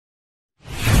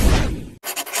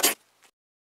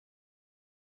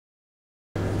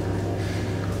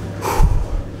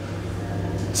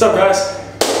What's up guys?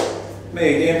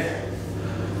 Me again.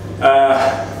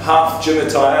 Half gym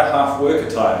attire, half work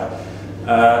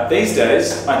attire. These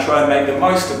days I try and make the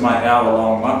most of my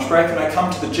hour-long lunch break and I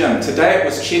come to the gym. Today it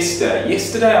was chest day.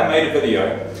 Yesterday I made a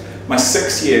video, my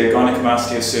 6-year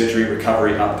gynecomastia surgery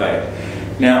recovery update.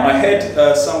 Now I had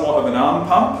somewhat of an arm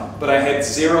pump, but I had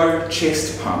 0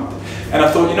 chest pump. And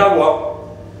I thought, you know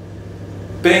what?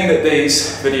 Being that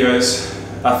these videos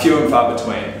are few and far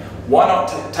between, why not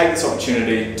take this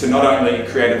opportunity to not only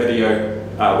create a video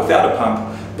without a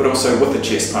pump, but also with a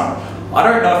chest pump. I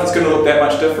don't know if it's going to look that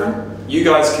much different. You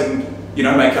guys can,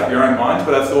 make up your own mind,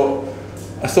 but I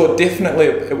thought definitely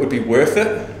it would be worth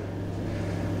it,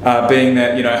 being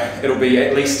that, it'll be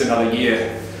at least another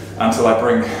year until I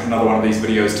bring another one of these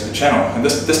videos to the channel. And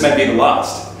this may be the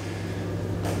last.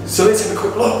 So let's have a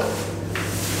quick look.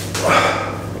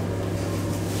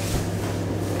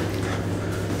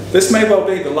 This may well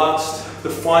be the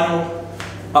final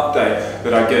update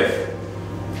that I give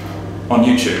on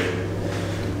YouTube.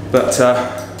 But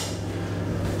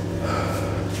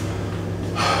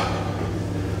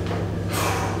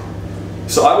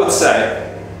so I would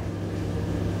say,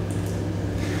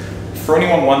 for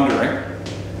anyone wondering,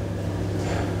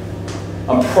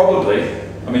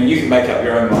 you can make up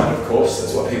your own mind, of course,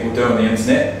 that's what people do on the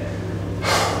internet.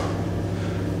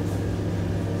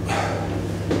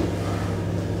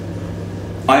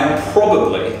 I am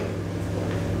probably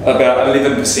about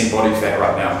 11% body fat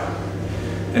right now.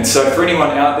 And so for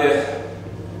anyone out there,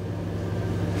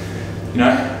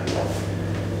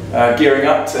 gearing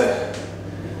up to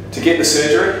get the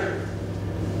surgery,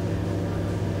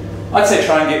 I'd say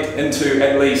try and get into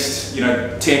at least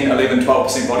 10, 11,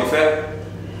 12% body fat.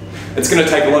 It's going to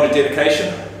take a lot of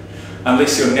dedication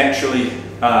unless you're naturally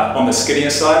on the skinnier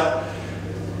side.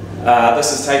 This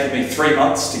has taken me 3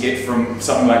 months to get from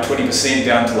something like 20%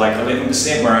 down to like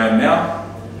 11% where I am now.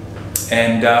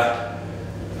 And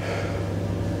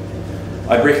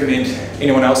I'd recommend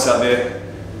anyone else out there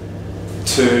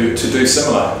to do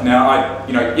similar. Now,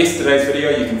 yesterday's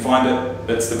video, you can find it.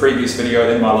 It's the previous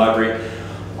video in my library.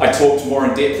 I talked more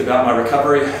in depth about my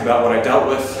recovery, about what I dealt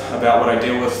with, about what I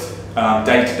deal with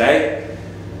day to day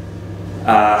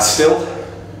still,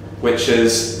 which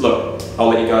is, look, I'll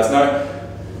let you guys know,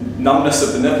 numbness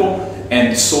of the nipple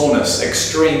and soreness,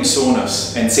 extreme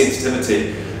soreness and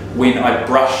sensitivity when I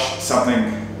brush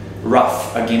something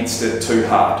rough against it too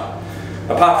hard.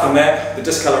 Apart from that, the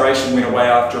discoloration went away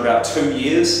after about 2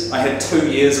 years. I had 2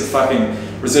 years of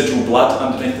fucking residual blood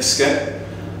underneath the skin.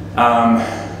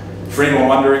 For anyone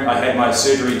wondering, I had my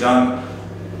surgery done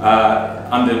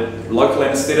under local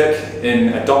anaesthetic in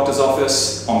a doctor's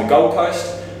office on the Gold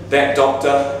Coast. That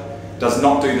doctor does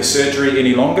not do the surgery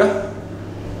any longer.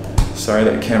 Sorry,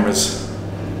 that camera's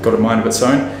got a mind of its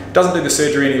own. Doesn't do the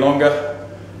surgery any longer,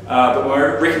 but my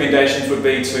recommendations would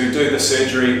be to do the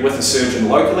surgery with a surgeon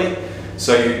locally,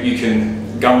 so you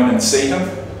can go in and see him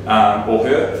or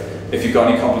her if you've got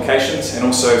any complications, and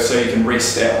also so you can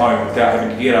rest at home without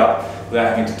having to get up,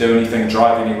 without having to do anything,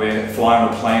 drive anywhere, fly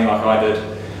on a plane like I did.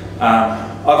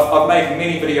 I've made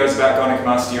many videos about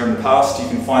gynecomastia in the past. You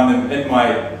can find them in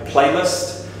my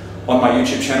playlist on my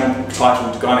YouTube channel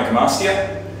titled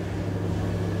Gynecomastia.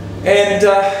 And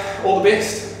all the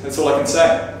best, that's all I can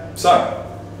say. So,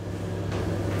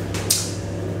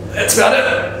 that's about it.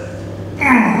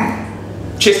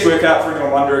 Chest workout for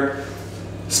anyone wondering.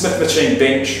 Smith machine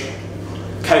bench,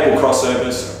 cable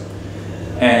crossovers,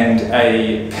 and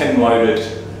a pin-loaded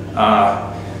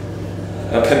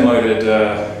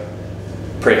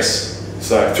press.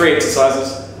 So 3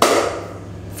 exercises,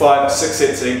 5, 6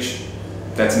 sets each.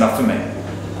 That's enough for me.